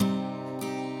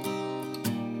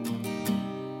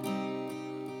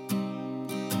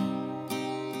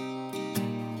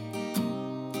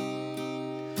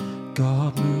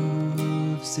God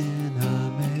moves in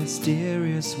a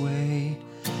mysterious way,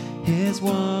 His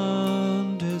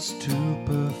wonders to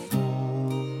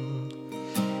perform.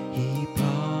 He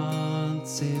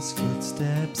plants His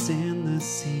footsteps in the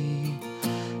sea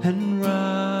and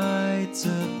rides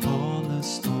upon the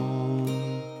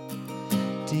storm.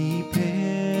 Deep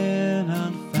in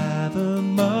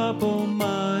unfathomable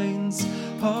minds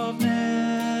of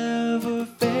never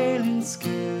failing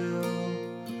skill,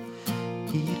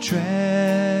 He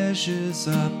treasures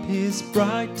up His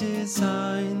bright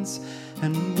designs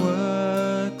and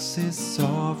works His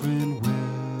sovereign will.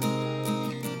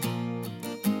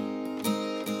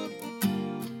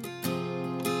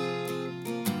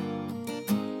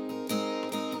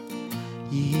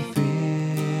 Ye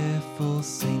fearful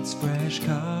saints, fresh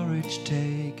courage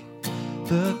take.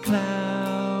 The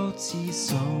clouds ye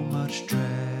so much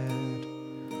dread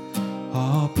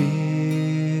are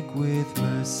big with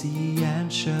mercy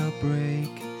and shall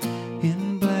break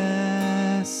in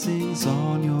blessings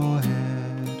on your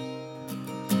head.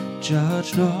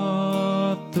 Judge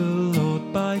not the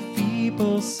Lord by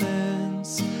feeble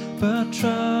sense, but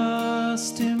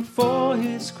trust Him for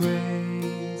His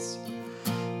grace.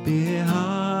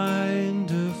 Behind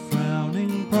a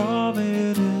frowning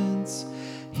providence,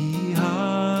 He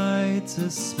hides a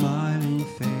smiling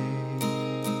face.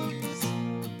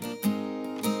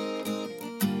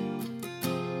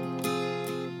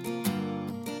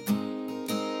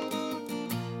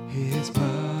 His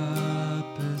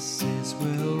purposes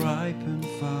will ripen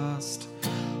fast,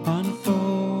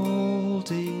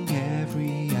 unfolding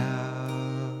every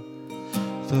hour.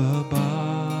 The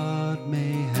bud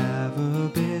may have a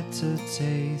bitter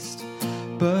taste,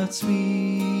 but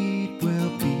sweet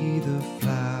will be the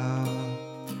flower.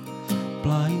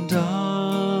 Blind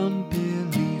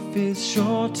unbelief is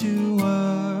sure to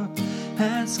err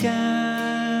and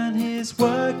scan His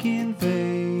work in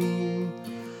vain.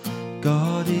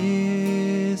 God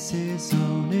is His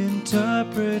own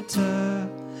interpreter,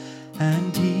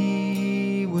 and He